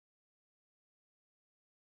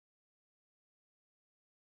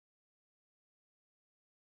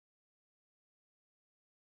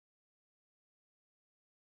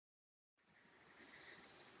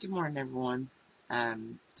Good morning, everyone.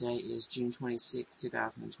 Today is June 26,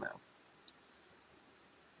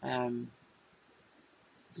 2012.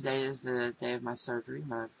 Today is the day of my surgery,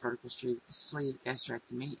 my vertical sleeve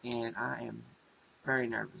gastrectomy, and I am very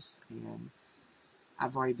nervous. And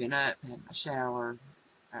I've already been up, had my shower,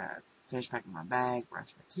 finished packing my bag,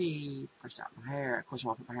 brushed my teeth, brushed out my hair. Of course, I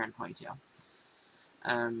won't put my hair in a ponytail.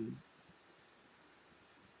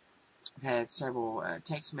 I've had several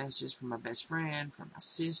text messages from my best friend, from my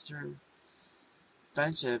sister,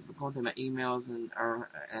 bunch of going through my emails and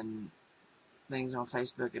things on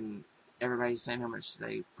Facebook, and everybody's saying how much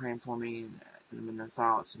they praying for me and their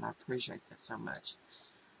thoughts, and I appreciate that so much.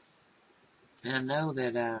 And I know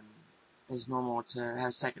that it's normal to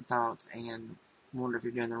have second thoughts and wonder if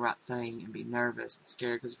you're doing the right thing and be nervous and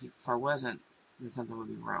scared, because if I wasn't, then something would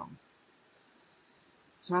be wrong.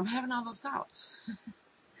 So I'm having all those thoughts.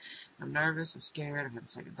 I'm nervous, I'm scared, I'm having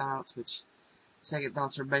second thoughts, which second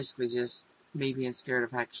thoughts are basically just me being scared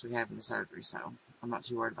of actually having the surgery, so I'm not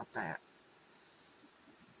too worried about that.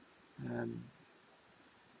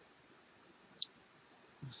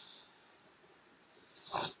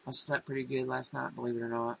 I slept pretty good last night, believe it or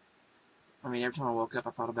not. I mean, every time I woke up, I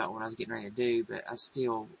thought about what I was getting ready to do, but I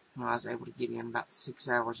still, I was able to get in about 6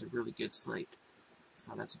 hours of really good sleep.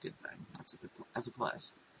 So that's a good thing. That's a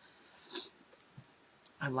plus.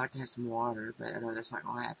 I'd like to have some water, but I know that's not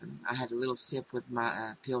going to happen. I had a little sip with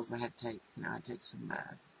my pills I had to take. I had to take some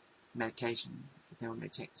medication that they wanted me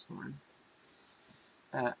to take this morning.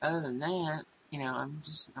 Other than that, I'm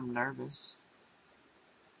nervous.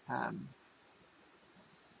 My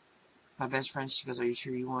best friend, she goes, "Are you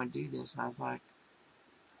sure you want to do this?" And I was like,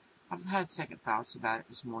 I've had second thoughts about it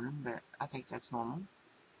this morning, but I think that's normal.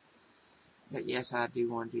 But yes, I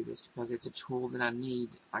do want to do this because it's a tool that I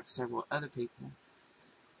need, like several other people,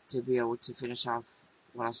 to be able to finish off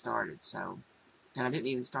what I started. So, and I didn't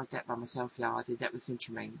even start that by myself, y'all. I did that with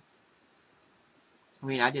Ventremain. I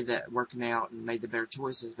mean, I did that working out and made the better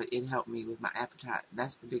choices, but it helped me with my appetite.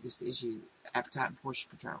 That's the biggest issue, appetite and portion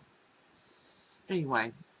control. But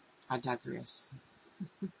anyway, I digress.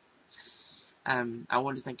 I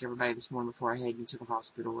wanted to thank everybody this morning before I head into the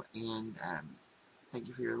hospital, and thank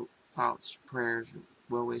you for your thoughts, prayers,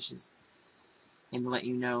 well wishes, and to let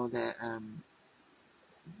you know that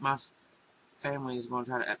my family is going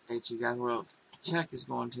to try to update you guys. Well, Chuck is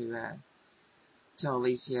going to tell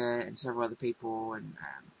Alicia and several other people, and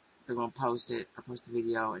they're going to post the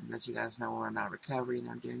video and let you guys know when I'm out of recovery and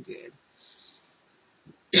I'm doing good.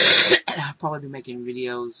 I'll probably be making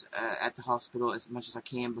videos at the hospital as much as I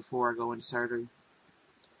can before I go into surgery.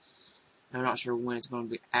 I'm not sure when it's going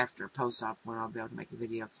to be after post-op when I'll be able to make a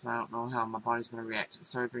video, because I don't know how my body's going to react to the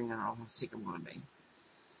surgery, and I don't know how sick I'm going to be.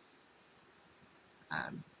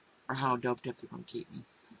 Or how doped up they're going to keep me.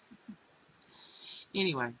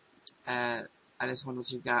 Anyway, I just want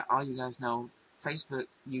to let all you guys know, Facebook,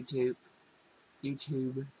 YouTube,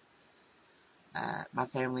 my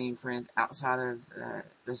family and friends outside of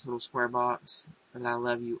this little square box, that I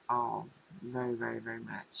love you all very, very, very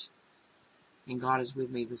much. And God is with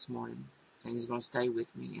me this morning, and He's going to stay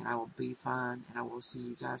with me, and I will be fine, and I will see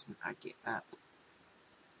you guys when I get up.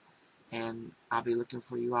 And I'll be looking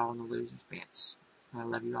for you all on the loser's bench. I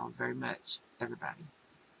love you all very much, everybody.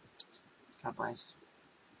 God bless.